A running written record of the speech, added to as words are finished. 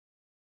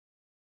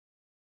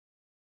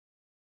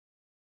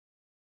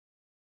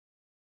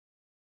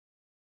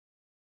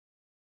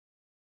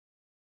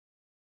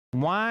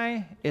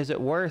Why is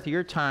it worth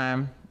your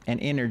time and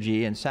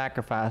energy and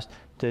sacrifice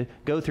to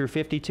go through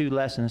 52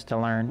 lessons to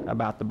learn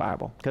about the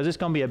Bible? Because it's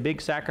going to be a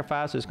big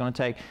sacrifice. It's going to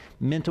take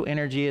mental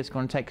energy. It's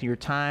going to take your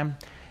time.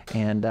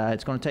 And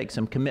it's going to take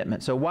some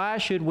commitment. So why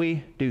should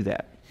we do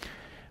that?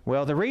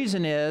 Well, the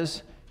reason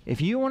is,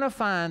 if you want to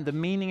find the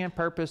meaning and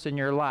purpose in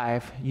your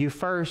life, you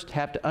first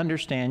have to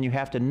understand, you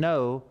have to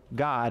know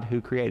God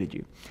who created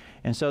you.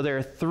 And so there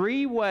are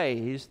 3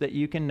 ways that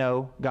you can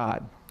know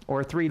God,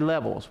 or 3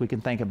 levels we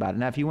can think about it.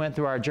 Now, if you went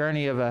through our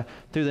journey of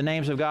through the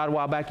names of God a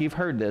while back, you've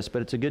heard this,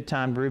 but it's a good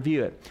time to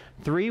review it.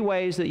 3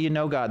 ways that you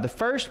know God. The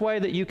first way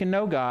that you can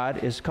know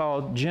God is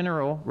called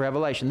general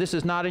revelation. This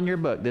is not in your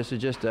book. This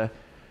is just a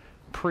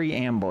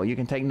preamble. You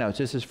can take notes.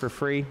 This is for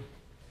free.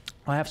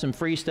 I'll have some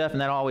free stuff,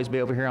 and that'll always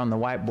be over here on the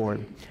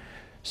whiteboard.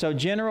 So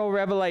general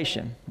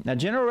revelation. Now,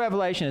 general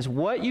revelation is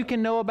what you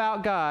can know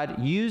about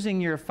God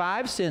using your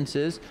 5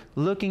 senses,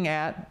 looking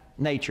at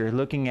nature,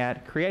 looking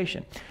at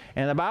creation.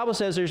 And the Bible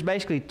says there's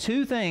basically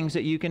 2 things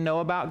that you can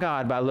know about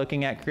God by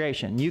looking at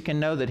creation. You can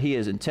know that He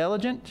is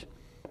intelligent,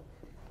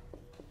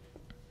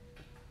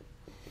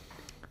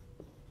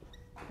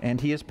 and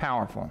He is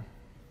powerful.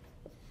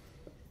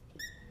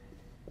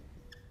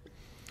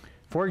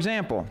 For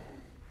example,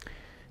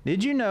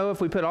 did you know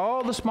if we put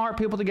all the smart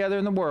people together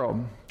in the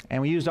world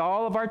and we used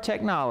all of our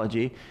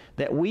technology,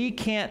 that we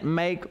can't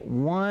make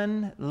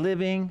one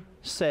living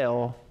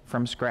cell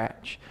from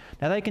scratch?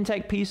 Now, they can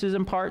take pieces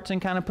and parts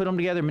and kind of put them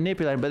together,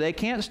 manipulate them, but they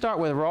can't start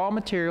with raw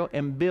material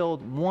and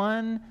build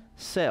one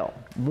cell,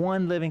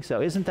 one living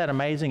cell. Isn't that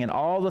amazing? And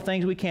all the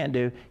things we can't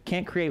do,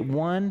 can't create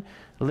one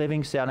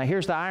living cell. Now,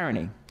 here's the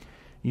irony.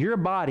 Your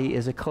body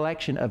is a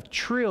collection of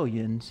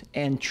trillions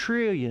and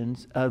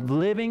trillions of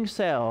living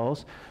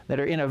cells that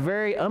are in a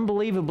very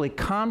unbelievably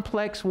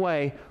complex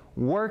way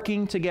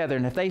working together.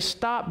 And if they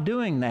stop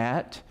doing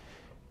that,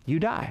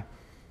 you die.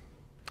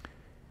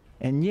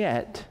 And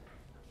yet,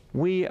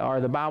 we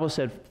are, the Bible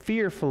said,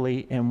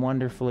 fearfully and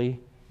wonderfully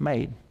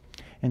made.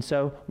 And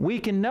so we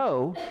can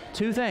know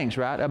 2 things,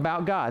 right,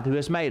 about God who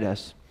has made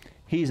us.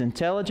 He's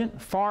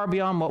intelligent, far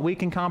beyond what we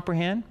can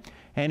comprehend.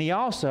 And He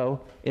also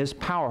is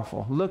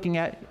powerful. Looking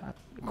at,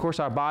 of course,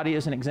 our body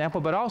is an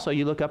example, but also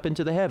you look up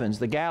into the heavens,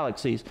 the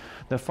galaxies,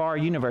 the far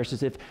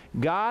universes. If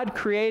God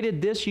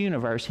created this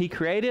universe, He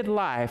created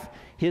life,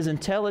 His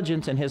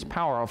intelligence and His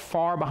power are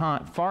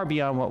far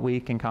beyond what we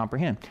can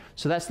comprehend.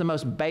 So that's the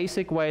most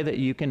basic way that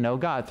you can know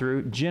God,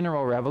 through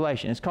general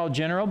revelation. It's called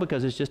general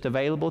because it's just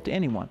available to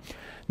anyone.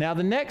 Now,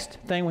 the next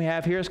thing we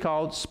have here is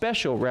called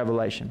special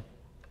revelation.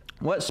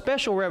 What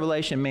special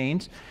revelation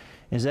means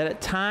is that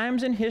at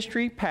times in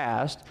history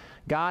past,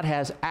 God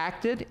has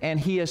acted and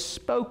He has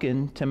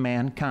spoken to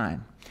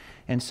mankind.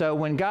 And so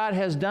when God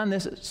has done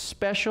this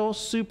special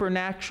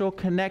supernatural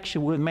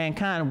connection with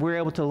mankind, we're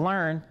able to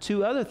learn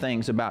 2 other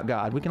things about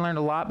God. We can learn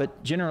a lot,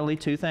 but generally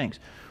 2 things.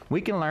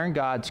 We can learn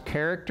God's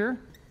character,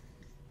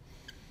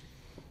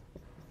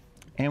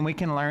 and we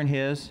can learn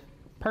His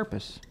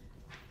purpose.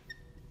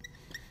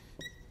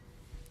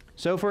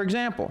 So, for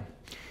example,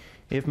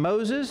 if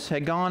Moses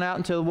had gone out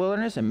into the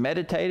wilderness and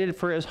meditated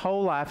for his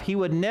whole life, he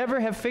would never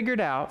have figured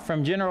out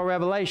from general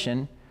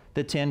revelation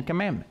the 10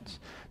 Commandments.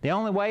 The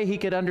only way he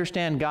could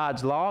understand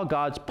God's law,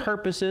 God's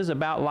purposes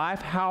about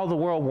life, how the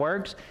world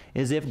works,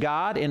 is if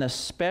God, in a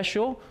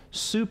special,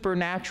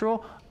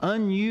 supernatural,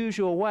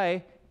 unusual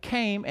way,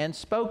 came and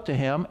spoke to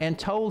him and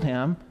told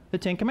him the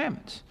 10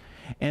 Commandments.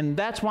 And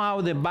that's why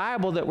the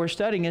Bible that we're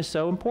studying is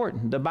so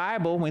important. The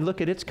Bible, when we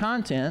look at its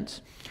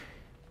contents,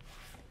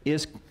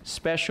 is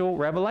special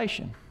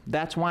revelation.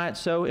 That's why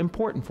it's so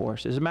important for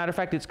us. As a matter of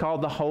fact, it's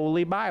called the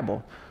Holy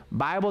Bible.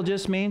 Bible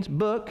just means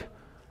book.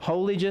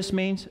 Holy just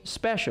means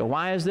special.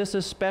 Why is this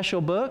a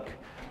special book?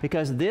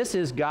 Because this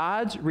is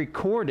God's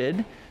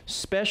recorded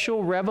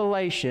special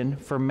revelation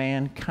for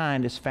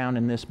mankind is found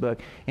in this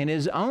book. And it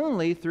is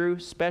only through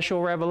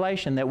special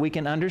revelation that we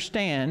can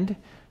understand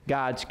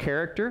God's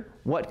character,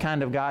 what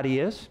kind of God He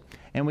is,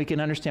 and we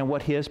can understand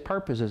what His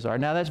purposes are.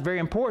 Now, that's very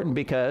important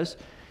because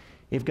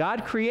if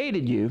God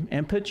created you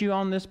and put you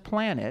on this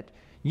planet,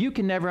 you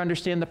can never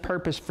understand the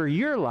purpose for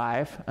your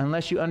life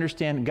unless you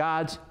understand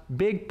God's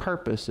big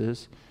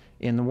purposes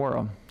in the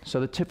world.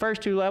 So the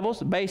first 2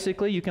 levels,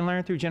 basically, you can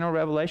learn through general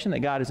revelation that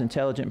God is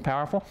intelligent and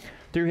powerful.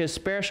 Through His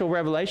special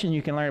revelation,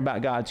 you can learn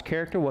about God's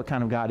character, what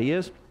kind of God He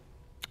is.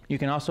 You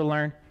can also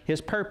learn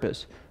His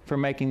purpose for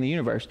making the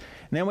universe.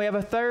 And then we have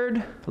a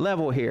 3rd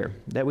level here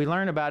that we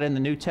learn about in the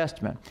New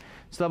Testament.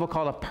 It's a level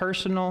called a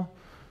personal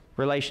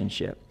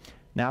relationship.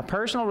 Now, a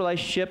personal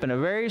relationship, in a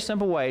very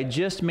simple way,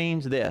 just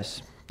means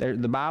this.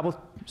 The Bible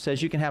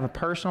says you can have a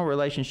personal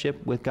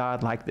relationship with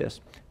God like this.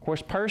 Of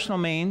course, personal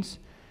means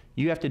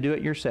you have to do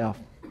it yourself.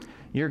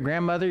 Your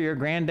grandmother, your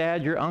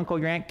granddad, your uncle,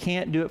 your aunt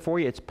can't do it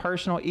for you. It's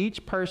personal.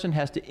 Each person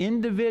has to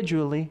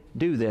individually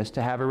do this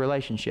to have a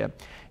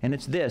relationship. And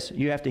it's this.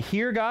 You have to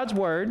hear God's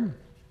Word,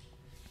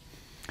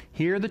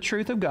 hear the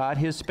truth of God,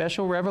 His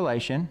special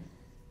revelation,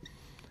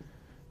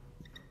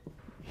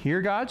 hear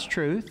God's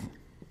truth.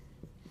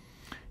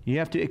 You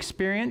have to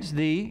experience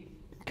the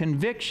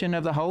conviction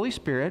of the Holy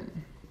Spirit,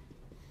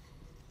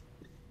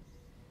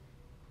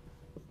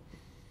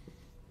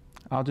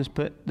 I'll just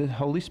put the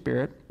Holy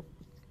Spirit.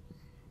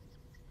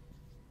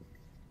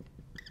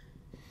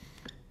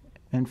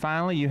 And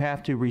finally, you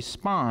have to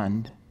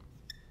respond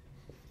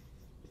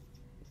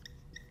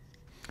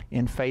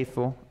in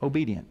faithful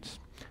obedience.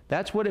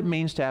 That's what it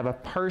means to have a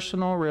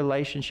personal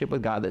relationship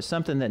with God. That's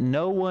something that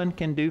no one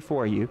can do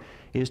for you,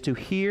 is to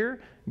hear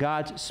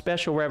God's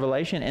special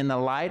revelation in the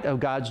light of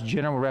God's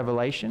general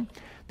revelation,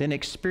 then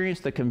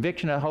experience the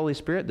conviction of the Holy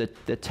Spirit,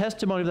 the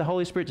testimony of the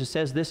Holy Spirit that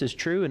says this is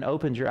true and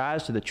opens your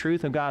eyes to the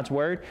truth of God's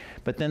Word.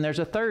 But then there's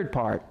a third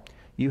part.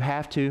 You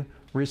have to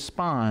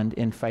respond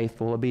in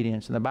faithful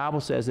obedience. And the Bible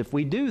says if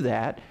we do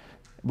that,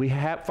 we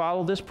have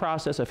follow this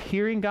process of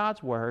hearing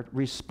God's Word,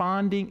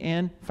 responding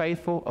in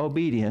faithful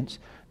obedience.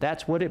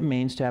 That's what it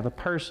means to have a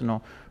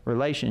personal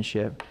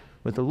relationship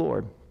with the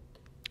Lord.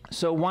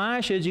 So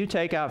why should you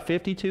take out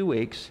 52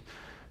 weeks,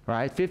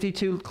 right,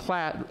 52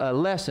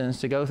 lessons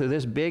to go through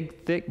this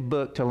big, thick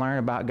book to learn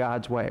about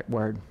God's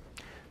Word?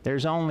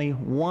 There's only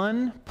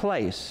one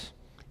place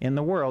in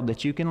the world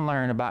that you can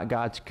learn about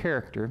God's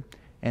character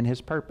and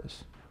His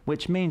purpose,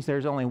 which means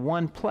there's only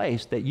one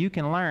place that you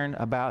can learn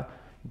about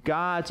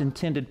God's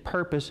intended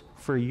purpose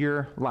for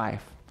your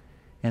life,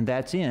 and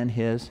that's in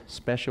His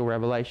special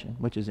revelation,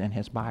 which is in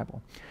His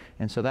Bible.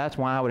 And so that's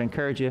why I would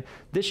encourage you,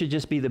 this should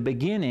just be the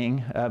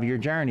beginning of your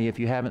journey if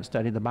you haven't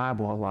studied the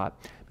Bible a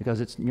lot,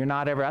 because you're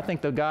not ever, I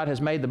think that God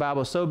has made the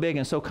Bible so big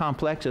and so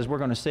complex, as we're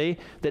going to see,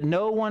 that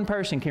no one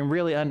person can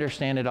really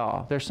understand it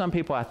all. There's some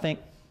people I think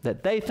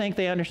that they think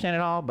they understand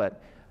it all,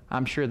 but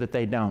I'm sure that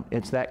they don't.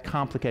 It's that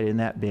complicated and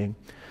that big.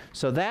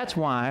 So that's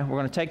why we're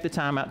going to take the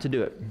time out to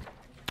do it.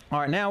 All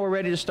right, now we're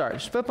ready to start.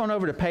 Just flip on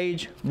over to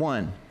page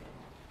 1.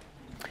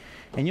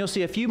 And you'll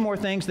see a few more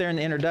things there in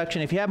the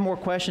introduction. If you have more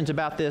questions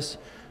about this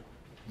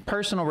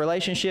personal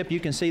relationship, you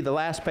can see the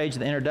last page of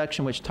the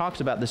introduction, which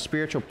talks about the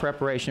spiritual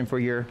preparation for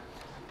your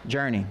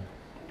journey.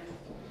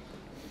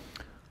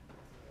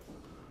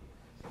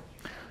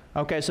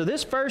 Okay, so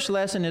this first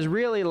lesson is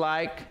really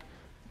like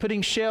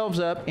putting shelves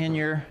up in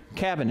your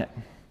cabinet.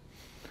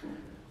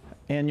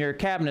 In your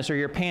cabinets or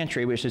your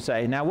pantry, we should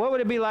say. Now, what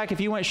would it be like if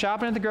you went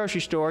shopping at the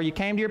grocery store, you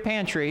came to your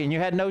pantry, and you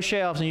had no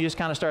shelves, and you just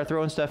kind of started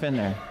throwing stuff in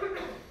there?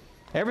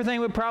 Everything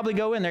would probably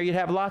go in there. You'd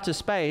have lots of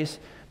space,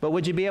 but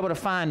would you be able to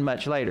find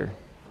much later?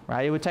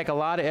 Right? It would take a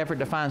lot of effort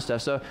to find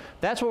stuff. So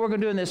that's what we're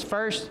going to do in this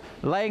first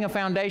laying a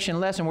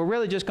foundation lesson. We're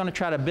really just going to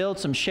try to build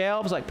some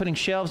shelves, like putting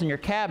shelves in your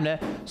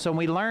cabinet, so when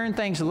we learn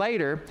things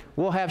later,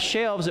 we'll have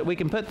shelves that we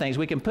can put things.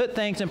 We can put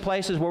things in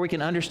places where we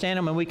can understand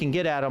them and we can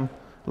get at them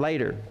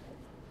later.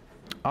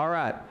 All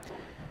right.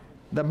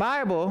 The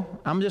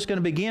Bible, I'm just going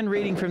to begin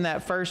reading from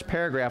that first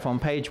paragraph on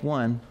page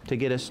 1 to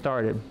get us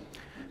started. It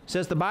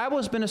says, the Bible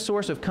has been a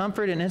source of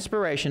comfort and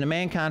inspiration to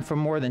mankind for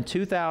more than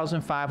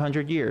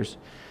 2,500 years.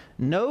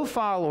 No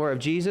follower of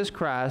Jesus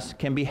Christ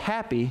can be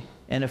happy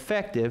and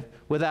effective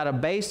without a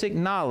basic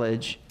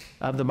knowledge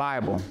of the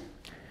Bible.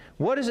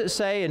 What does it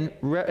say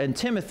in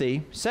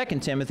Timothy, 2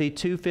 Timothy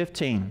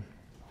 2:15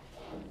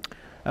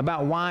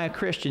 about why a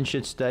Christian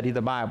should study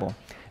the Bible?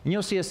 And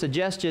you'll see a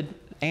suggested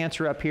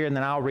answer up here, and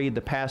then I'll read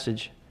the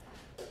passage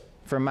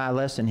from my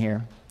lesson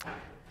here. It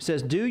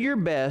says, do your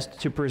best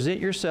to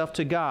present yourself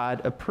to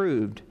God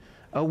approved,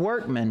 a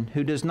workman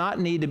who does not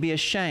need to be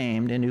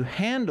ashamed and who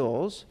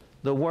handles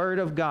the Word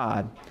of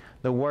God,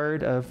 the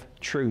Word of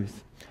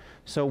truth.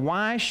 So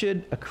why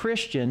should a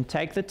Christian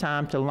take the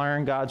time to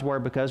learn God's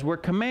Word? Because we're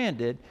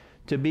commanded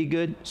to be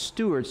good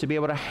stewards, to be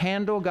able to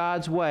handle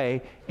God's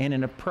way in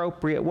an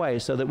appropriate way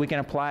so that we can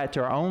apply it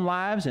to our own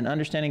lives and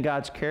understanding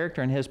God's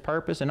character and His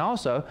purpose, and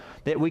also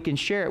that we can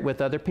share it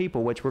with other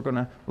people, which we're going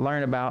to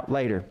learn about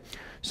later.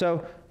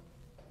 So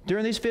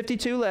during these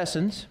 52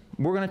 lessons,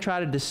 we're going to try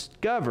to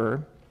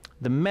discover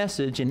the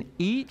message in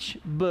each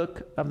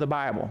book of the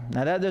Bible.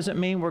 Now that doesn't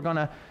mean we're going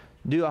to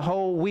do a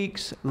whole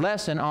week's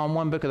lesson on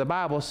one book of the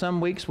Bible.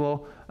 Some weeks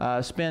we'll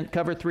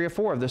cover 3 or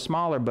 4 of the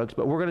smaller books,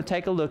 but we're going to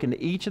take a look into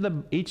each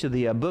of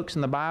the books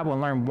in the Bible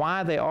and learn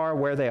why they are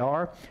where they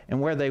are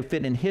and where they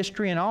fit in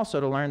history, and also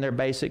to learn their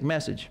basic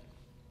message.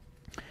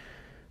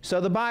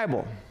 So the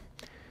Bible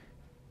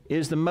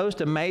is the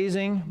most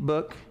amazing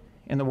book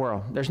in the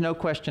world. There's no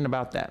question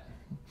about that.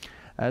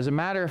 As a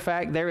matter of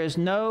fact, there is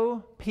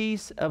no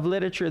piece of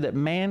literature that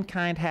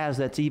mankind has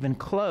that's even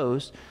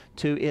close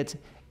to its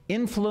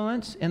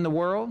influence in the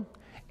world,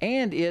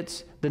 and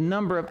it's the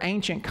number of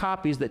ancient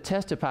copies that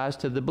testifies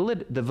to the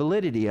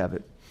validity of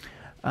it.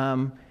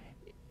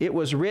 It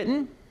was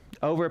written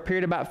over a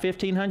period of about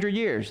 1,500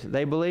 years.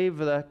 They believe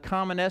the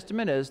common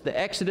estimate is the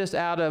Exodus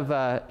out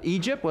of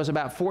Egypt was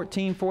about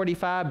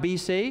 1445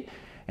 BC,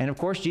 and of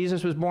course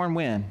Jesus was born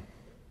when?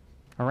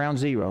 Around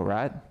 0,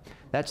 right?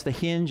 That's the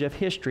hinge of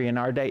history in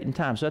our date and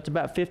time. So that's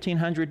about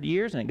 1,500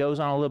 years, and it goes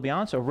on a little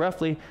beyond. So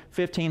roughly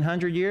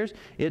 1,500 years.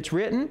 It's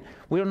written.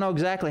 We don't know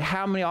exactly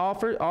how many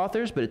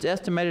authors, but it's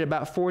estimated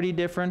about 40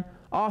 different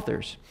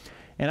authors.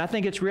 And I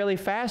think it's really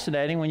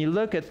fascinating when you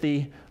look at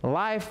the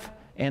life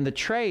and the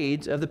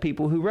trades of the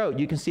people who wrote.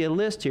 You can see a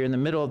list here in the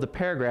middle of the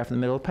paragraph, in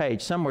the middle of the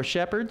page. Some were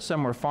shepherds,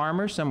 some were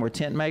farmers, some were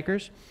tent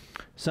makers,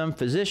 some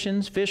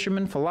physicians,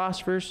 fishermen,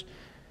 philosophers,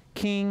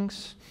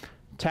 kings,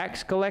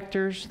 tax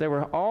collectors. There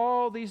were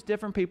all these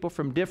different people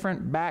from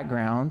different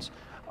backgrounds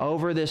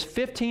over this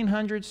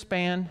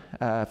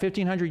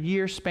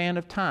 1,500-year span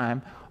of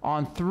time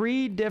on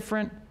 3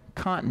 different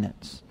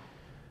continents.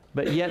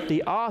 But yet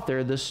the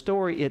author, the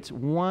story, it's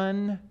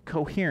one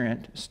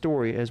coherent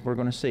story, as we're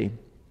going to see.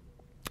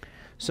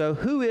 So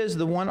who is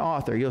the one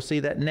author? You'll see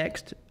that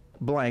next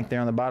blank there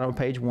on the bottom of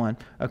page 1,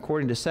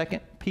 according to 2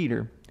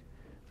 Peter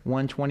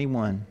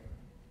 1:21.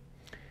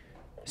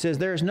 It says,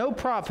 there is no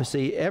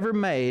prophecy ever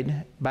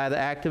made by the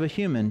act of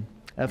human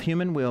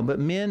will, but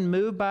men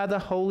moved by the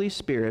Holy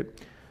Spirit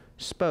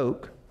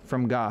spoke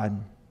from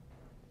God.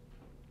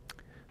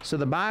 So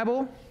the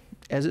Bible,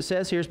 as it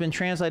says here, has been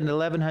translated into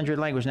 1,100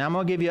 languages. Now I'm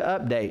going to give you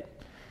an update.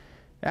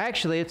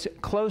 Actually, it's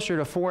closer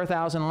to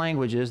 4,000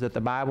 languages that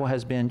the Bible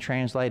has been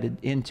translated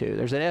into.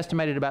 There's an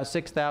estimated about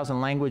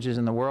 6,000 languages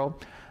in the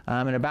world,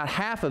 and about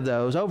half of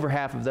those, over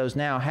half of those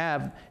now,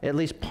 have at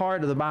least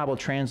part of the Bible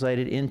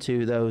translated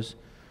into those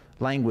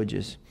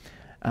languages.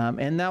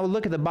 And now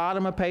look at the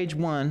bottom of page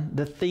 1,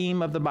 the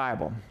theme of the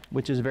Bible,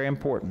 which is very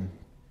important.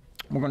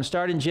 We're going to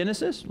start in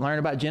Genesis, learn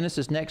about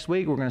Genesis next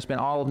week. We're going to spend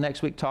all of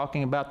next week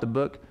talking about the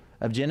book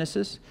of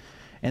Genesis.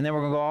 And then we're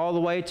going to go all the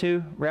way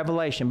to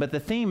Revelation. But the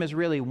theme is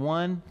really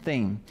one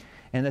theme.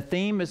 And the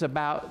theme is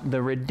about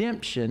the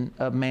redemption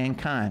of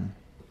mankind.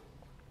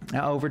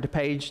 Now over to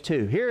page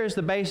 2. Here is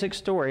the basic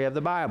story of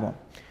the Bible.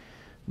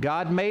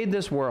 God made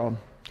this world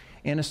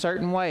in a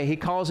certain way. He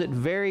calls it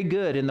very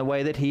good in the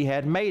way that He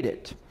had made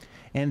it.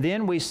 And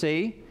then we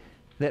see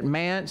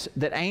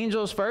that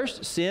angels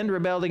first sinned,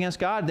 rebelled against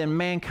God, then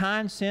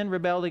mankind sinned,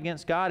 rebelled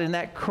against God, and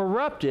that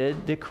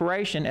corrupted the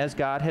creation as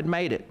God had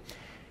made it.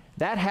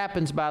 That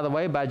happens, by the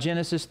way, by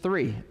Genesis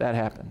 3, that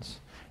happens.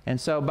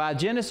 And so by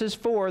Genesis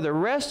 4, the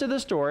rest of the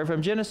story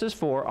from Genesis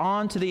 4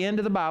 on to the end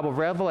of the Bible,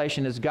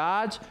 Revelation, is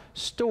God's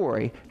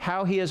story,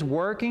 how He is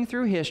working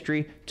through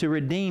history to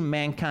redeem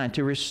mankind,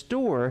 to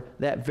restore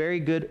that very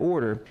good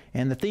order.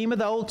 And the theme of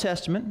the Old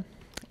Testament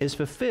is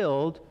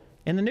fulfilled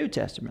in the New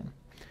Testament.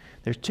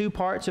 There's 2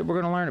 parts that we're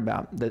going to learn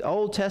about. The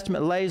Old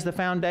Testament lays the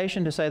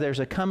foundation to say there's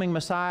a coming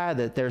Messiah,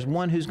 that there's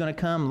one who's going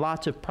to come,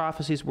 lots of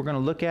prophecies we're going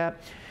to look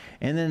at.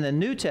 And then in the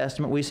New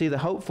Testament, we see the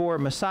hope for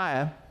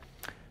Messiah,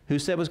 who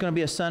said was going to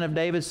be a son of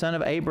David, son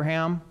of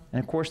Abraham,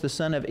 and of course the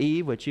son of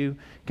Eve, which you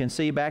can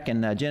see back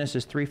in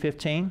Genesis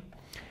 3:15.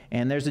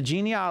 And there's a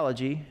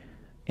genealogy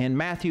in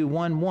Matthew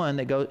 1:1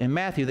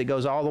 that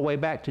goes all the way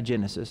back to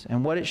Genesis.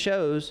 And what it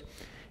shows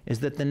is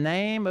that the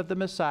name of the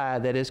Messiah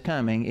that is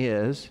coming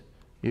is,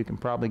 you can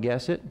probably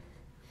guess it,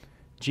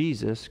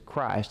 Jesus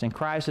Christ. And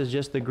Christ is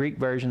just the Greek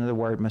version of the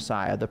word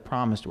Messiah, the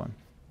promised one.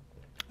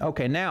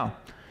 Okay, now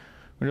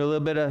we're going to do a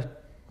little bit of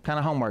kind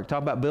of homework.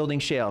 Talk about building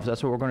shelves.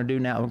 That's what we're going to do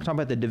now. We're going to talk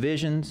about the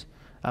divisions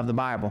of the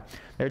Bible.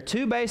 There are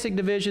 2 basic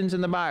divisions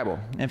in the Bible.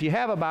 And if you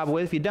have a Bible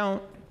with you, if you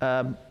don't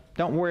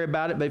worry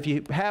about it. But if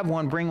you have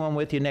one, bring one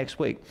with you next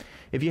week.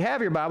 If you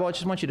have your Bible, I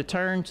just want you to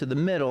turn to the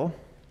middle.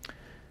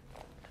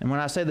 And when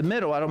I say the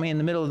middle, I don't mean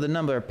the middle of the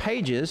number of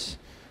pages.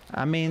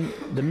 I mean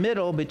the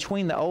middle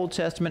between the Old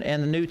Testament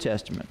and the New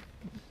Testament.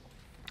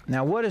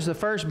 Now, what is the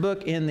first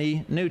book in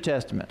the New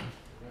Testament?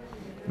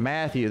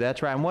 Matthew,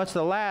 that's right. And what's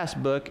the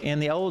last book in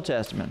the Old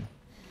Testament?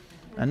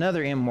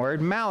 Another M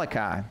word,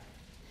 Malachi.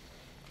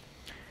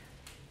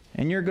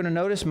 And you're going to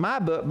notice my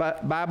book,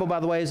 Bible, by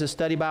the way, is a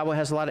study Bible. It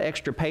has a lot of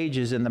extra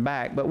pages in the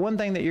back. But one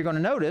thing that you're going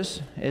to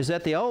notice is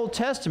that the Old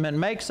Testament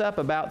makes up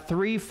about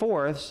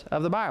 3/4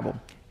 of the Bible.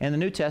 And the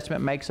New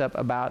Testament makes up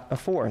about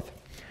 1/4.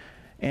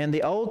 And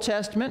the Old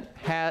Testament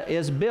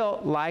is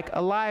built like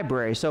a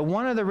library. So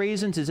one of the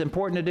reasons it's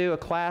important to do a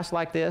class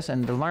like this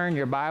and to learn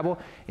your Bible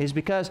is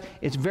because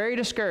it's very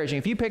discouraging.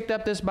 If you picked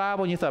up this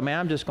Bible and you thought, man,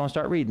 I'm just going to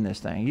start reading this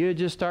thing. You would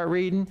just start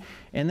reading,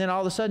 and then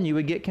all of a sudden you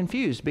would get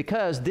confused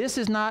because this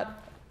is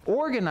not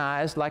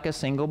organized like a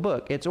single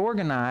book. It's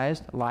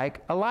organized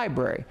like a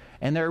library.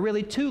 And there are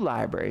really 2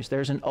 libraries.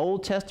 There's an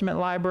Old Testament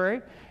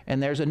library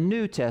and there's a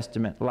New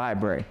Testament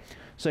library.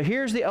 So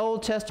here's the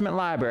Old Testament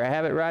library. I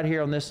have it right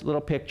here on this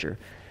little picture.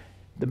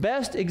 The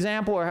best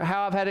example, or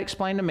how I've had it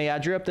explained to me, I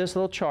drew up this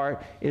little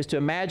chart, is to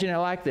imagine it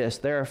like this.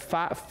 There are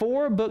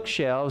 4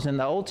 bookshelves in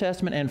the Old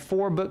Testament and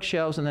 4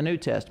 bookshelves in the New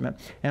Testament.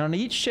 And on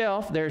each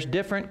shelf, there's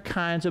different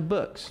kinds of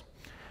books.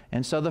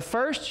 And so the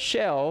first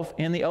shelf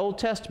in the Old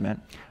Testament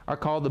are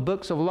called the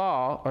books of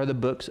law, or the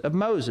books of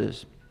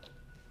Moses.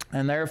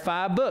 And there are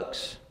 5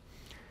 books: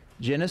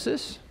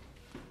 Genesis,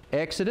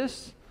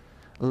 Exodus,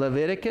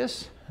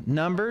 Leviticus,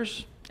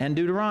 Numbers, and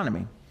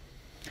Deuteronomy.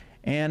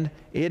 And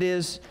it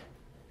is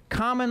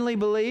commonly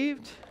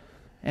believed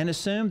and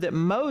assumed that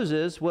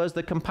Moses was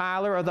the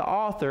compiler or the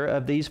author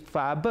of these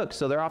 5 books.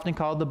 So they're often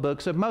called the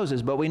books of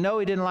Moses. But we know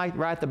he didn't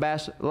write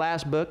the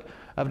last book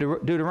of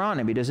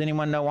Deuteronomy. Does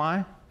anyone know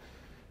why?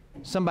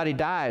 Somebody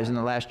dies in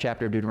the last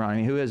chapter of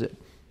Deuteronomy. Who is it?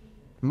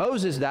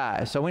 Moses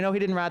dies, so we know he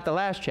didn't write the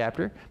last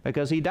chapter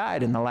because he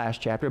died in the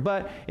last chapter,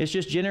 but it's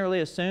just generally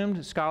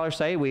assumed, scholars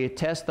say, we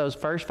attest those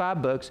first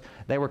 5 books,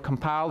 they were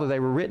compiled or they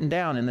were written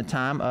down in the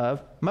time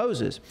of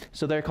Moses.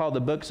 So they're called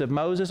the books of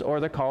Moses, or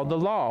they're called the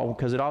law,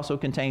 because it also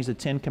contains the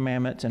 10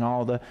 Commandments and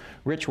all the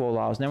ritual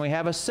laws. Then we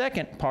have a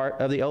second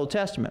part of the Old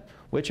Testament,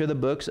 which are the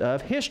books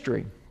of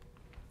history.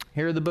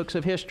 Here are the books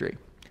of history.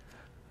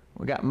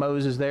 We got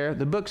Moses there.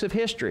 The books of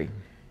history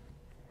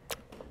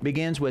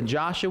begins with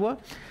Joshua,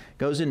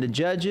 goes into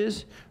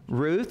Judges,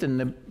 Ruth,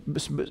 and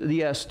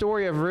the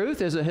story of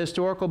Ruth is a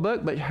historical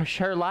book, but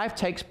her life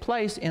takes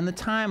place in the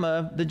time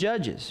of the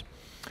Judges.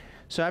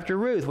 So after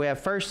Ruth, we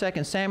have 1st,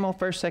 2nd Samuel,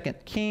 1st,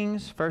 2nd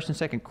Kings,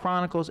 1st and 2nd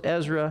Chronicles,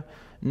 Ezra,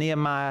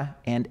 Nehemiah,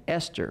 and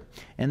Esther.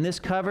 And this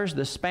covers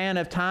the span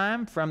of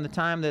time from the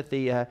time that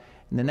the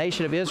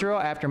nation of Israel,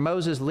 after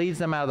Moses leads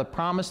them out of the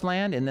promised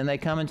land, and then they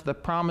come into the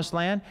promised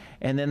land,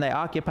 and then they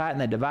occupy it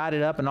and they divide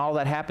it up, and all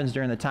that happens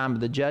during the time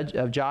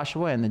of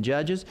Joshua and the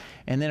judges.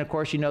 And then, of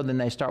course, then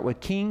they start with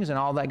kings, and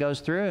all that goes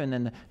through, and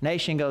then the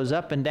nation goes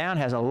up and down,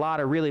 has a lot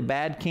of really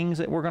bad kings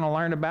that we're going to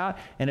learn about,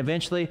 and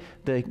eventually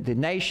the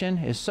nation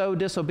is so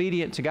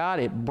disobedient to God,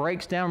 it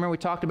breaks down. Remember, we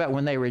talked about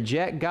when they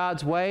reject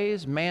God's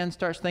ways, man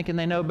starts thinking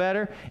they know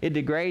better. It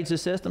degrades the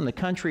system. The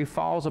country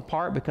falls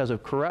apart because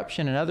of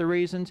corruption and other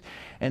reasons,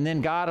 and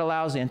then God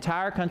allows the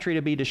entire country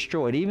to be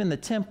destroyed. Even the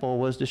temple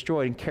was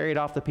destroyed and carried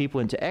off the people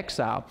into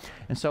exile.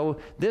 And so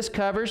this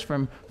covers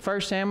from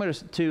 1 Samuel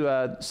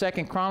to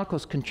 2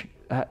 Chronicles,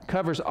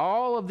 covers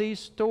all of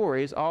these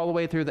stories all the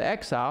way through the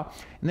exile.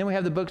 And then we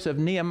have the books of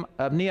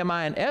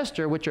Nehemiah and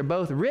Esther, which are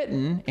both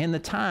written in the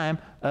time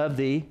of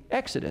the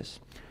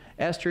Exodus.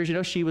 Esther, as you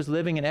know, she was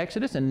living in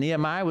Exodus, and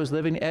Nehemiah was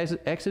living in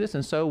Exodus,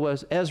 and so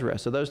was Ezra.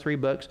 So those 3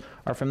 books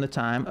are from the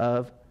time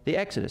of the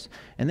Exodus.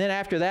 And then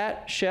after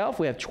that shelf,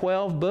 we have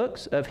 12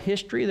 books of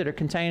history that are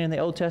contained in the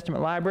Old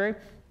Testament library.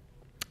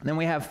 And then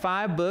we have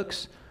 5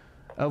 books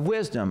of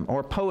wisdom,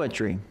 or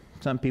poetry,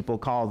 some people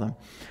call them.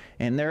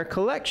 And they're a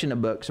collection of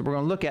books that we're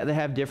going to look at that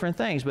have different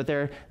things, but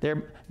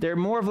they're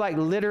more of like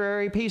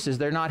literary pieces.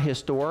 They're not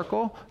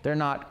historical. They're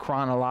not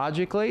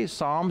chronologically.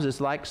 Psalms is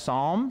like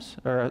psalms,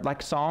 or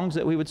like songs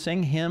that we would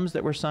sing, hymns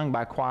that were sung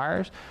by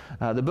choirs.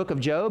 The book of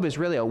Job is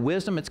really a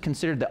wisdom. It's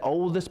considered the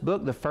oldest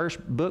book. The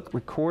first book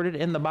recorded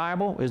in the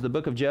Bible is the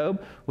book of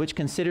Job, which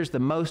considers the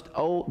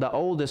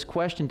oldest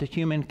question to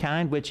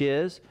humankind, which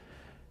is,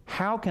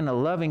 how can a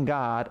loving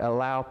God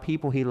allow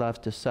people he loves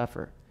to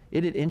suffer?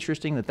 Isn't it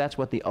interesting that that's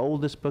what the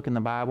oldest book in the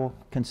Bible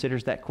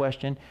considers that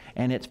question?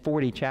 And it's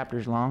 40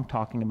 chapters long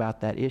talking about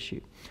that issue.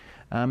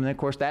 And of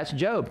course, that's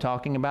Job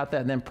talking about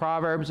that. And then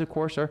Proverbs, of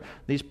course, are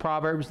these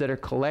Proverbs that are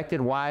collected,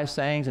 wise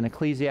sayings, and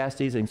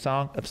Ecclesiastes and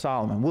Song of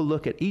Solomon. We'll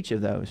look at each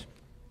of those.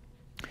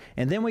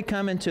 And then we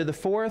come into the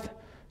 4th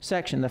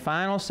section, the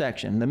final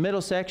section, the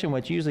middle section,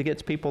 which usually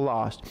gets people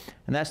lost.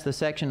 And that's the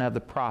section of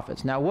the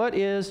prophets. Now, what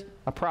is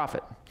a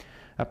prophet?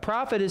 A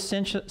prophet is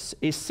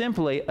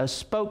simply a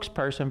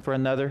spokesperson for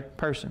another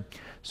person.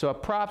 So a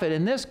prophet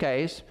in this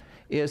case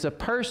is a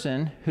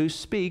person who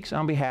speaks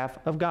on behalf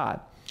of God.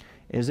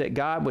 Is that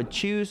God would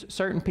choose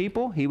certain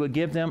people, he would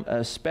give them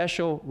a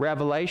special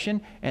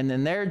revelation, and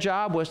then their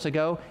job was to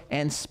go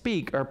and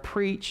speak or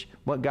preach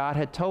what God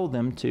had told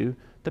them to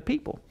the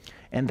people.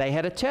 And they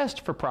had a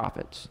test for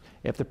prophets.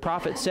 If the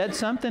prophet said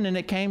something and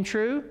it came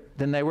true,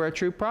 then they were a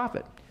true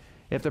prophet.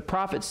 If the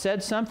prophet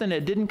said something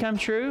that didn't come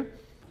true,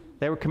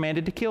 they were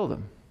commanded to kill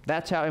them.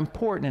 That's how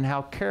important and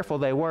how careful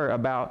they were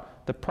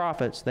about the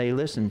prophets they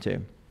listened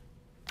to.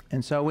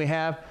 And so we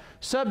have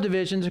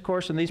subdivisions, of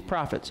course, in these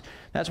prophets.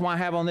 That's why I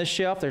have on this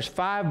shelf, there's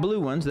 5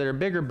 blue ones that are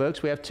bigger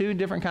books. We have 2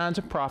 different kinds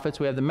of prophets.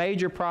 We have the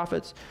major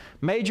prophets.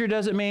 Major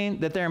doesn't mean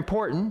that they're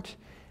important.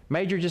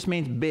 Major just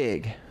means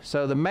big.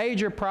 So the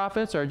major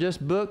prophets are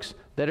just books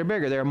that are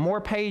bigger. There are more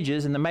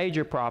pages in the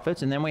major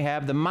prophets. And then we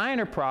have the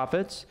minor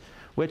prophets,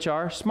 which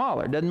are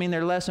smaller. Doesn't mean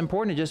they're less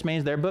important. It just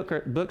means their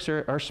books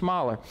are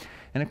smaller.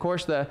 And of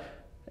course, the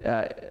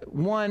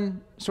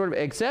one sort of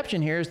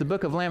exception here is the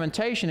book of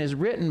Lamentation is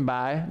written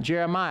by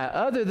Jeremiah.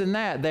 Other than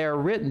that, they are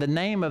written. The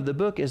name of the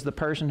book is the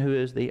person who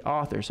is the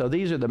author. So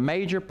these are the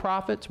major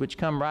prophets, which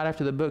come right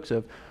after the books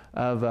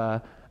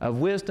of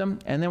wisdom.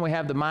 And then we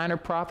have the minor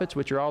prophets,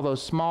 which are all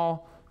those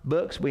small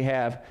books. We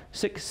have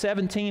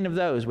 17 of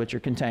those which are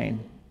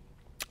contained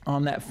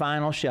on that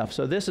final shelf.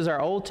 So this is our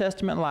Old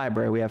Testament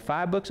library. We have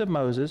 5 books of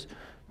Moses,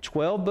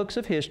 12 books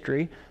of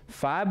history,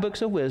 5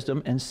 books of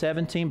wisdom, and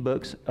 17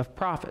 books of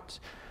prophets.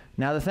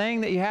 Now the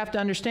thing that you have to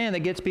understand that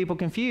gets people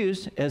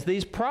confused is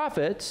these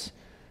prophets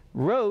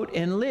wrote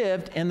and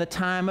lived in the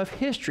time of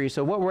history.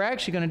 So what we're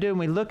actually going to do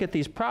when we look at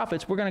these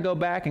prophets, we're going to go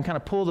back and kind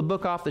of pull the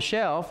book off the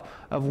shelf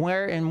of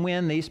where and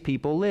when these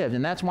people lived.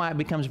 And that's why it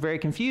becomes very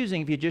confusing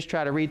if you just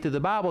try to read through the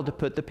Bible to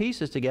put the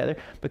pieces together,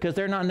 because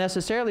they're not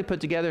necessarily put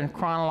together in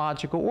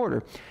chronological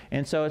order.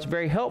 And so it's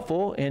very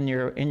helpful in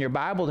your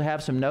Bible to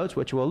have some notes,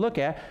 which we'll look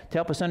at, to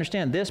help us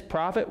understand this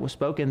prophet was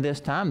spoken this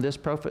time, this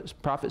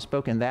prophet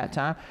spoke in that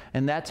time,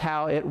 and that's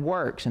how it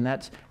works. And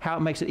that's how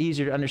it makes it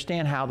easier to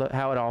understand how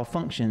it all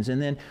functions.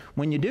 And then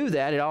when you do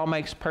that, it all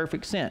makes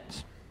perfect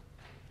sense.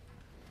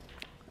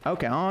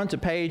 Okay, on to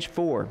page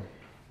 4.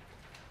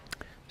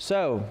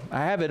 So,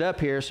 I have it up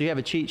here so you have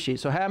a cheat sheet.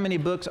 So how many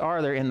books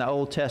are there in the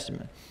Old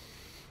Testament?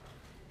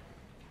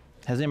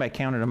 Has anybody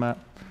counted them up?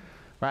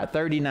 Right,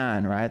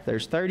 39, right?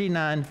 There's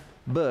 39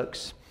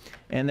 books,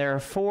 and there are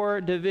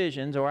 4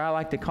 divisions, or I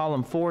like to call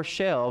them 4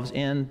 shelves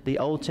in the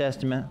Old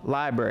Testament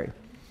library.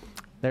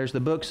 There's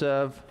the books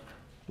of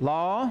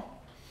law,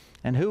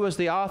 and who was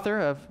the author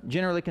of,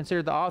 generally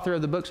considered the author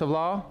of the books of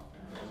law?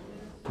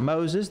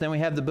 Moses. Then we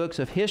have the books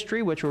of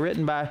history, which were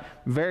written by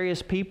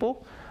various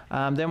people.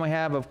 Then we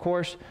have, of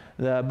course,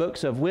 the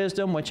books of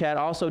wisdom, which had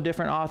also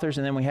different authors.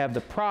 And then we have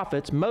the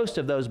prophets. Most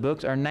of those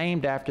books are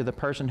named after the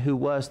person who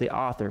was the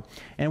author.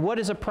 And what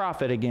is a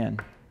prophet again?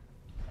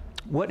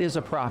 What is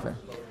a prophet?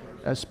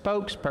 A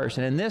spokesperson.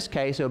 In this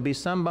case, it would be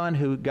someone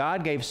who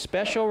God gave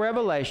special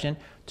revelation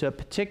to a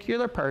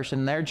particular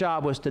person. Their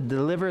job was to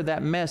deliver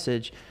that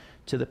message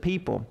to the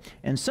people.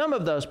 And some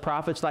of those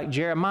prophets, like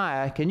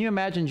Jeremiah, can you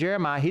imagine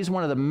Jeremiah? He's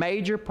one of the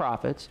major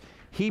prophets.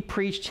 He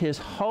preached his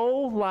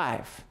whole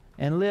life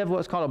and lived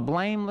what's called a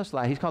blameless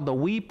life. He's called the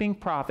weeping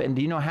prophet. And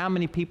do you know how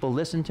many people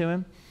listened to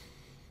him?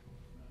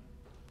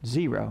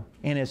 0.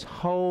 In his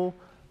whole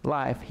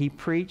life, he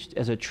preached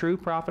as a true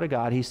prophet of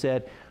God. He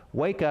said,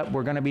 wake up,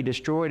 we're going to be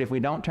destroyed if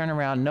we don't turn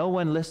around. No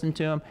one listened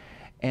to him.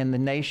 And the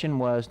nation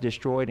was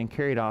destroyed and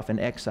carried off in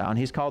exile. And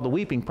he's called the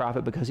weeping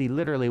prophet because he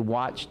literally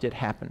watched it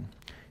happen.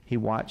 He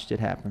watched it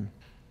happen.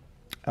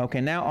 Okay,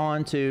 now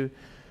on to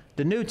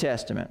the New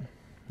Testament.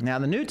 Now,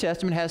 the New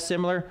Testament has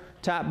similar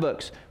type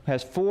books. It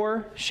has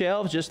 4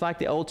 shelves, just like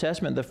the Old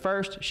Testament. The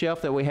first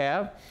shelf that we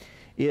have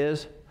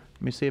is,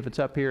 let me see if it's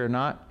up here or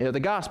not, the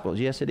Gospels.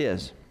 Yes, it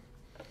is.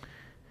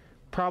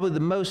 Probably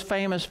the most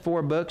famous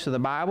 4 books of the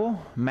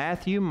Bible: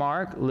 Matthew,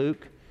 Mark,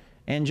 Luke,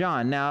 and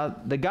John. Now,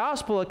 the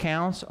Gospel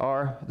accounts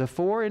are the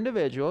 4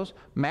 individuals: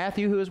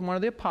 Matthew, who is one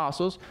of the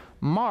apostles;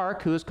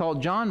 Mark, who is called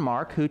John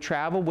Mark, who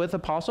traveled with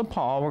Apostle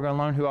Paul. We're going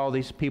to learn who all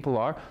these people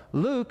are.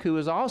 Luke, who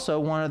is also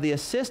one of the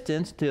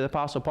assistants to the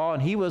Apostle Paul,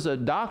 and he was a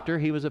doctor,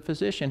 he was a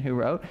physician who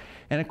wrote.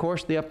 And of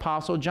course, the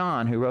Apostle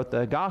John, who wrote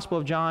the Gospel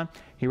of John.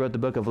 He wrote the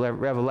book of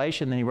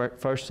Revelation, then he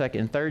wrote 1st, 2nd,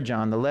 and 3rd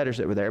John, the letters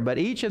that were there. But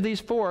each of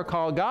these 4 are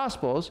called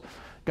Gospels.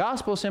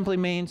 Gospel simply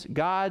means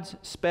God's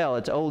spell.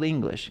 It's Old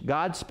English.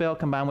 God's spell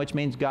combined, which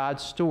means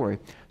God's story.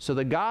 So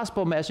the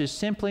gospel message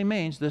simply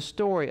means the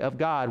story of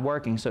God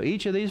working. So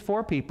each of these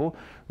 4 people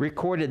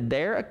recorded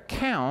their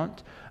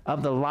account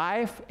of the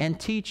life and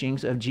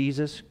teachings of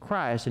Jesus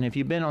Christ. And if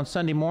you've been on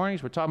Sunday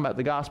mornings, we're talking about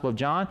the Gospel of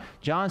John.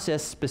 John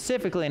says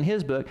specifically in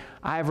his book,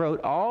 I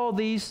wrote all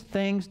these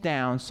things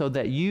down so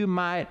that you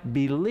might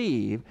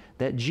believe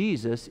that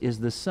Jesus is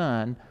the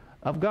Son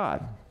of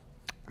God.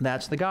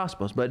 That's the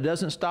Gospels. But it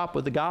doesn't stop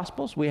with the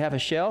Gospels. We have a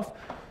shelf,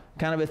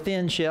 kind of a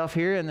thin shelf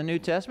here in the New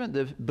Testament,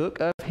 the book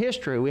of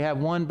history. We have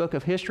one book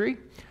of history.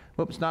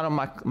 Whoops, not on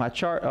my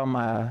chart, on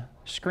my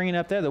screen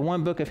up there. The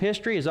one book of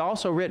history is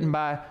also written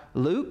by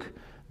Luke,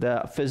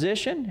 the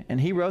physician,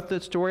 and he wrote the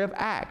story of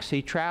Acts.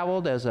 He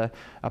traveled as a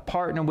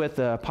partner with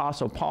the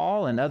Apostle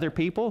Paul and other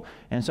people.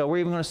 And so we're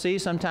even going to see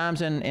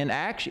sometimes in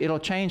Acts, it'll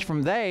change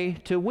from they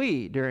to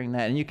we during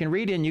that. And you can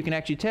read it and you can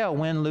actually tell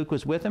when Luke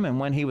was with him and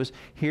when he was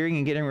hearing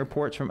and getting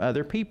reports from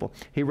other people.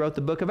 He wrote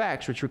the book of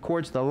Acts, which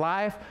records the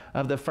life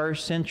of the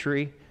first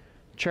century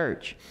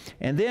church.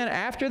 And then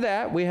after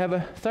that, we have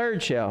a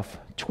third shelf,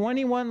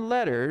 21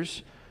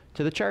 letters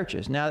to the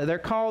churches. Now, they're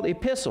called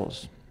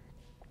epistles.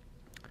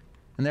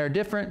 And there are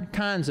different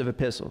kinds of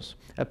epistles.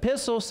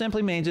 Epistle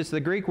simply means, it's the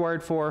Greek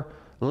word for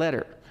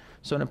letter.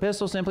 So an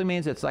epistle simply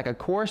means it's like a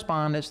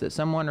correspondence that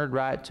someone would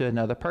write to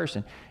another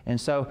person. And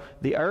so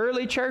the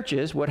early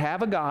churches would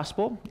have a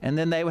gospel, and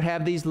then they would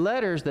have these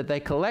letters that they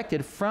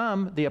collected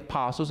from the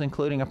apostles,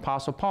 including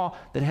Apostle Paul,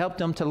 that helped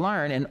them to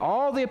learn. And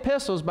all the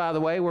epistles, by the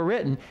way, were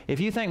written.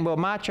 If you think, well,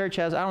 my church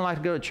has, I don't like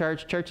to go to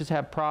church, churches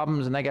have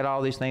problems and they got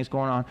all these things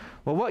going on.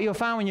 Well, what you'll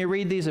find when you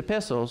read these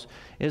epistles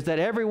is that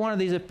every one of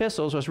these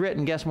epistles was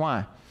written, guess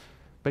why?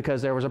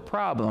 Because there was a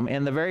problem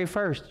in the very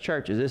first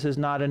churches. This is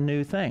not a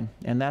new thing.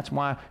 And that's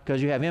why,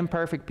 because you have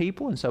imperfect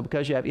people, and so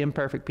because you have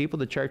imperfect people,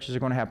 the churches are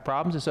going to have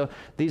problems. And so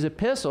these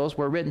epistles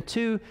were written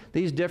to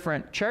these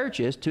different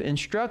churches to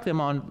instruct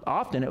them on,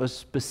 often it was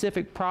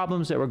specific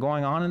problems that were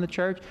going on in the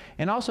church,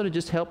 and also to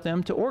just help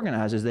them to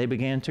organize as they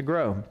began to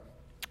grow.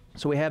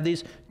 So we have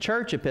these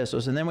church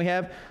epistles, and then we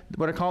have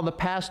what are called the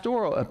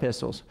pastoral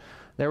epistles.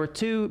 There were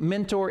 2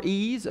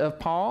 mentorees of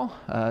Paul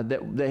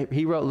that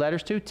he wrote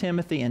letters to,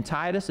 Timothy and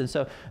Titus. And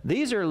so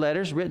these are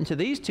letters written to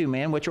these 2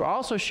 men, which are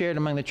also shared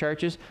among the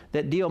churches,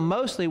 that deal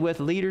mostly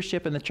with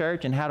leadership in the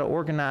church and how to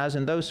organize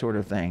and those sort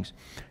of things.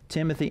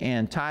 Timothy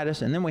and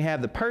Titus. And then we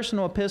have the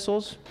personal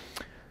epistles,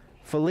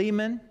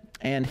 Philemon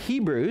and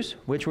Hebrews,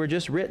 which were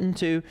just written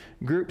to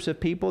groups of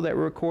people that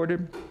were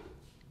recorded.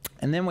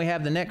 And then we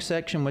have the next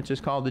section, which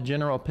is called the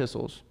general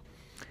epistles.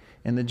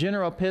 In the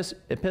general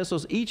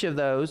epistles, each of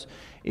those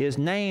is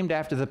named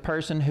after the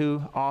person who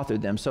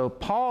authored them. So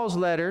Paul's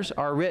letters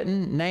are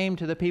written, named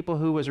to the people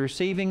who was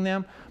receiving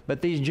them,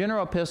 but these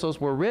general epistles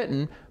were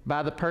written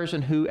by the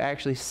person who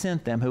actually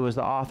sent them, who was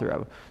the author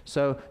of them.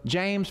 So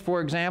James,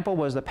 for example,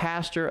 was the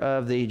pastor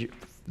of the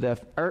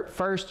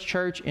first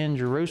church in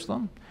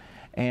Jerusalem,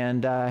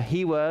 and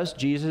he was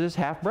Jesus'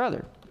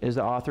 half-brother, is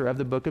the author of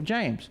the book of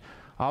James.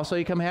 Also,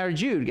 you come out of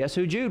Jude. Guess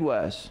who Jude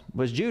was?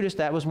 Was Judas.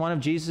 That was one of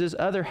Jesus'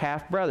 other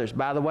half-brothers.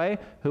 By the way,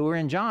 who were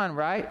in John,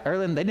 right?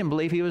 Early, they didn't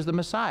believe he was the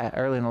Messiah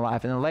early in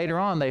life. And then later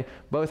on, they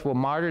both were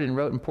martyred and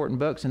wrote important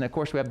books. And of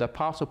course, we have the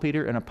Apostle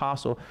Peter and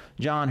Apostle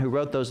John who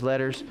wrote those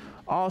letters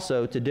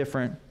also to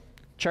different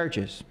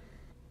churches.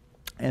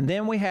 And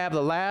then we have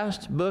the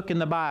last book in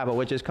the Bible,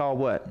 which is called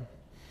what?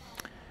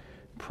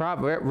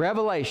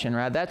 Revelation,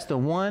 right? That's the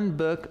one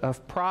book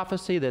of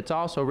prophecy that's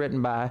also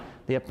written by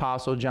the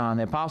Apostle John.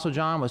 The Apostle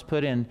John was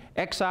put in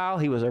exile.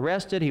 He was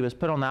arrested. He was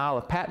put on the Isle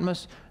of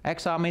Patmos.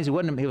 Exile means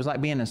he was like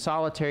being in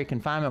solitary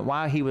confinement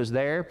while he was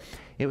there.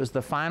 It was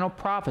the final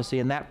prophecy,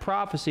 and that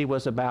prophecy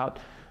was about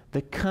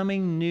the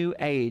coming new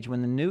age,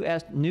 when the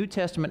New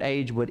Testament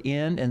age would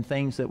end and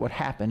things that would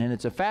happen. And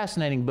it's a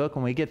fascinating book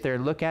when we get there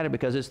and look at it,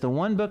 because it's the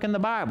one book in the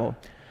Bible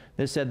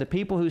that said the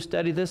people who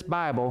study this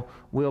Bible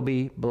will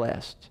be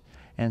blessed.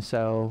 And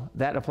so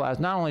that applies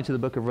not only to the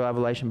book of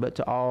Revelation, but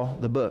to all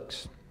the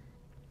books.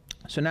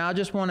 So now I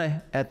just want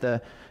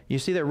to, you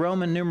see that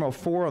Roman numeral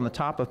 4 on the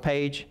top of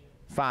page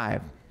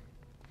 5.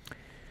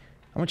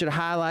 I want you to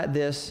highlight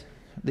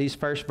these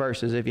first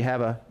verses if you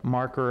have a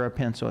marker or a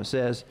pencil. It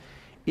says,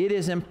 "It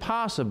is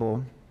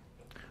impossible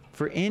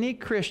for any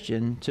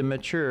Christian to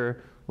mature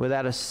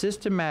without a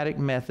systematic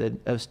method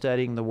of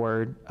studying the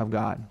Word of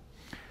God."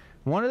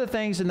 One of the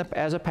things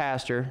as a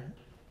pastor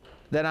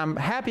that I'm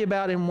happy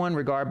about in one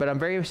regard, but I'm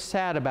very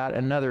sad about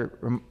in another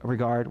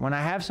regard, when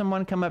I have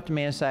someone come up to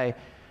me and say,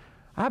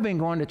 "I've been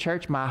going to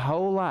church my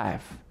whole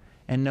life,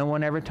 and no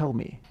one ever told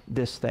me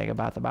this thing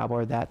about the Bible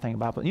or that thing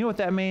about the Bible." You know what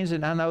that means?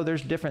 And I know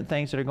there's different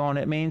things that are going on.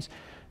 It means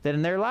that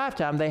in their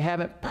lifetime, they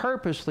haven't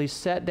purposely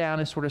sat down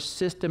and sort of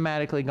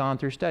systematically gone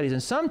through studies.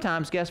 And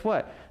sometimes, guess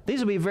what?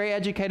 These will be very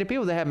educated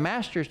people that have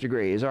master's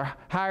degrees or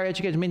higher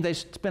education. I mean, they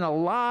spend a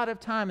lot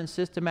of time in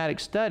systematic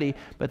study,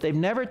 but they've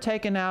never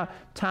taken out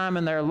time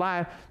in their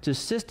life to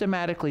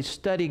systematically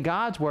study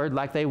God's Word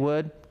like they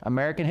would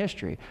American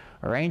history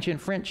or ancient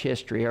French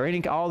history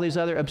or all these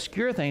other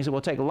obscure things that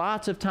will take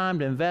lots of time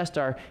to invest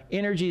our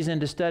energies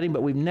into studying,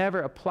 but we've never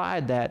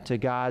applied that to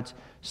God's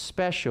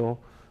special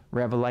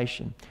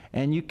revelation.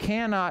 And you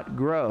cannot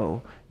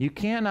grow, you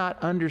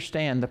cannot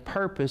understand the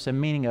purpose and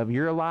meaning of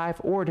your life,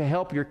 or to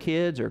help your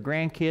kids or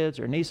grandkids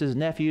or nieces,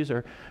 nephews,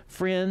 or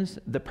friends,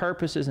 the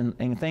purposes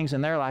and things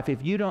in their life,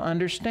 if you don't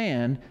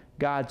understand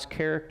God's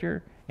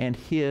character and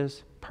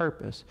His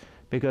purpose.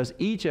 Because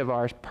each of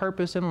our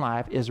purpose in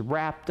life is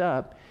wrapped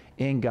up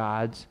in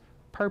God's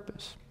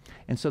purpose.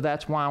 And so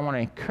that's why I want to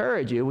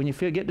encourage you, when you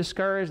get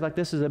discouraged, like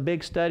this is a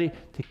big study,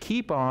 to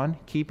keep on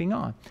keeping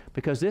on.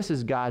 Because this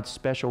is God's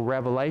special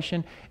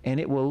revelation, and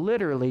it will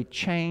literally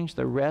change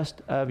the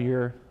rest of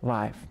your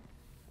life.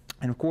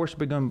 And of course,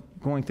 we're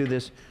going through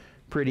this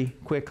pretty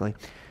quickly.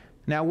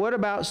 Now, what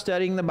about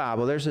studying the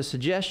Bible? There's a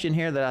suggestion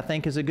here that I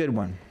think is a good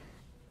one.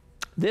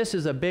 This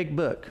is a big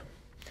book.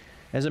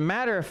 As a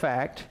matter of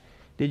fact,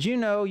 did you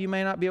know, you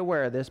may not be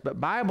aware of this,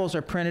 but Bibles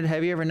are printed,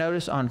 have you ever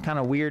noticed, on kind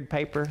of weird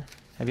paper?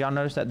 Have y'all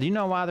noticed that? Do you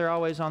know why they're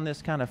always on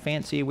this kind of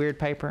fancy, weird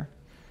paper?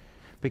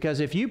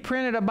 Because if you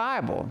printed a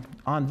Bible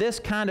on this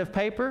kind of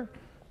paper,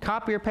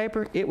 copier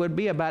paper, it would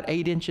be about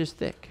 8 inches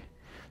thick.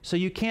 So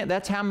you can't,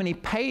 that's how many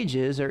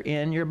pages are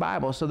in your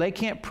Bible. So they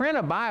can't print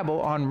a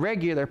Bible on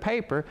regular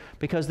paper,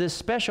 because this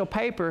special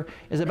paper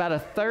is about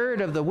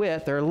 1/3 of the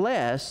width or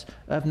less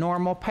of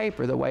normal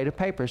paper, the weight of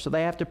paper. So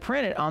they have to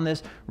print it on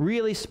this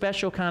really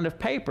special kind of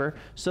paper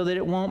so that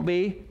it won't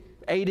be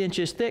 8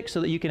 inches thick, so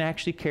that you can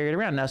actually carry it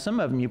around. Now, some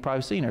of them you've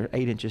probably seen are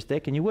 8 inches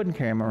thick, and you wouldn't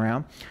carry them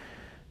around.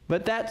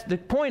 But the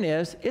point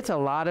is, it's a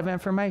lot of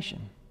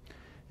information.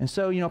 And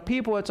so, you know,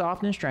 people, it's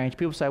often strange.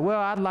 People say, "Well,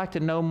 I'd like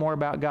to know more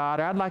about God,"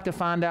 or "I'd like to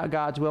find out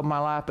God's will in my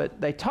life," but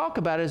they talk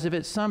about it as if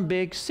it's some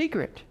big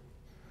secret.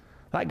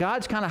 Like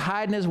God's kind of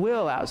hiding His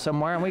will out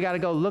somewhere, and we got to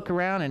go look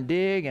around and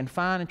dig and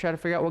find and try to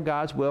figure out what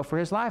God's will for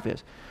His life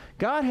is.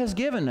 God has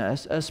given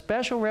us a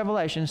special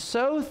revelation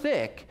so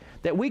thick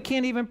that we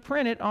can't even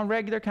print it on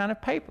regular kind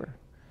of paper.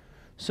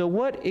 So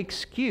what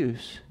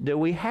excuse do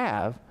we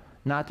have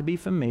not to be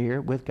familiar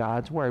with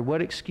God's Word?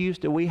 What excuse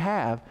do we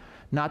have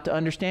not to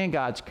understand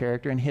God's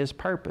character and His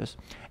purpose?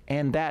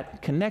 And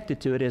that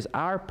connected to it is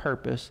our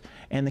purpose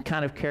and the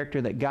kind of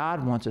character that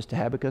God wants us to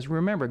have. Because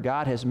remember,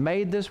 God has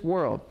made this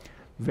world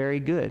very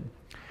good.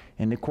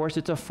 And of course,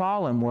 it's a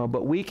fallen world,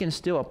 but we can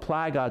still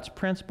apply God's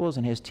principles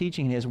and His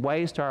teaching and His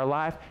ways to our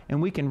life,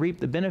 and we can reap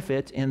the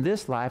benefits in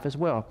this life as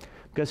well.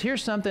 Because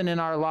here's something in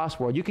our lost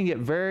world. You can get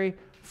very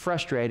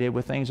frustrated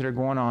with things that are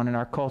going on in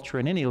our culture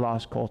and any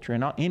lost culture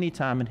and any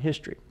time in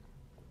history.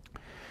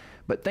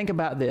 But think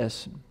about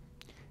this.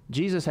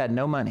 Jesus had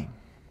no money.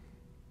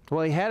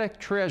 Well, he had a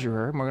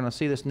treasurer, and we're going to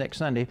see this next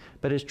Sunday,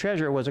 but his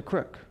treasurer was a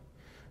crook.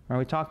 Right,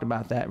 we talked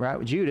about that,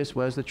 right? Judas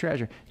was the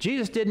treasurer.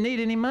 Jesus didn't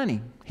need any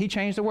money. He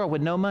changed the world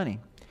with no money.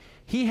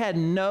 He had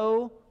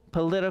no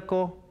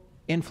political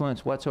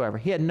influence whatsoever.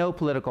 He had no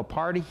political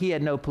party. He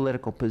had no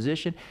political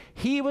position.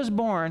 He was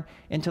born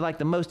into like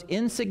the most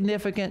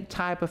insignificant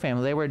type of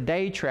family. They were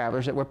day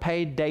travelers that were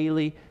paid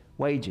daily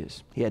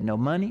wages. He had no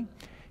money.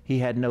 He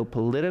had no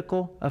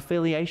political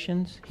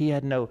affiliations. He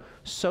had no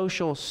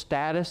social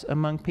status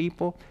among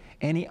people.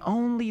 And he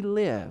only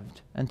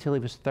lived until he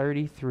was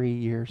 33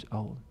 years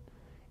old.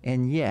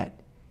 And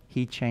yet,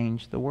 he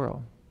changed the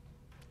world.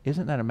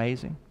 Isn't that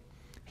amazing?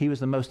 He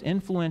was the most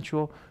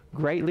influential,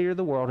 great leader of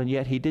the world, and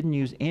yet he didn't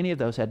use any of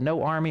those. Had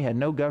no army, had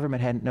no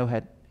government,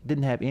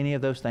 didn't have any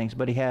of those things.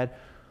 But he had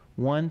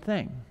one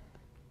thing.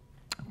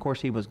 Of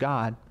course, he was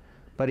God,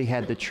 but he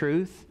had the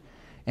truth,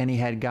 and he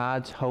had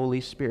God's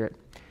Holy Spirit.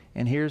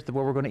 And here's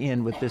where we're going to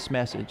end with this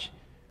message.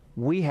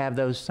 We have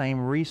those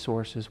same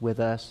resources with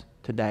us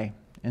today.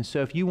 And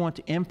so if you want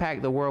to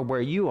impact the world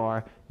where you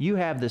are, you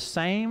have the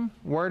same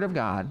Word of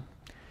God.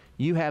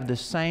 You have the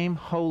same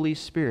Holy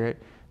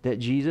Spirit that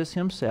Jesus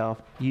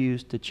himself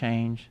used to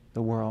change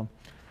the world.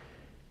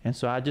 And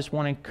so I just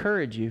want to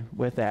encourage you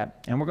with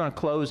that. And we're going to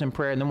close in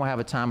prayer, and then we'll have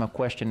a time of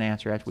question and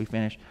answer after we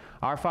finish.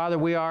 Our Father,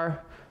 we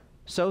are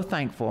so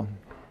thankful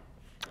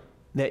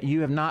that you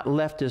have not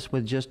left us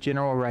with just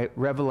general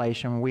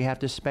revelation where we have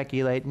to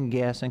speculate and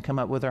guess and come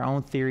up with our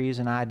own theories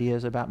and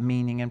ideas about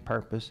meaning and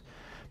purpose,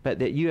 but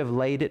that you have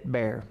laid it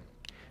bare,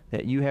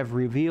 that you have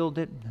revealed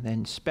it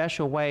in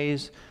special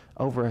ways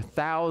over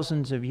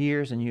thousands of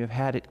years, and you have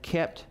had it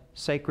kept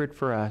sacred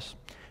for us.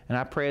 And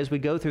I pray as we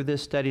go through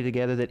this study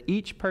together that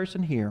each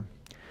person here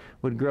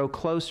would grow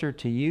closer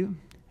to you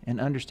in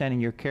understanding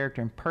your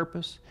character and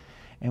purpose,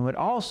 and would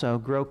also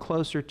grow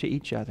closer to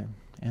each other,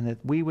 and that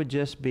we would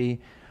just be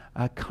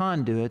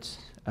conduits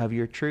of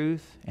your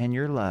truth and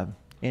your love.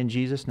 In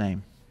Jesus'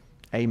 name,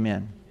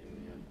 amen.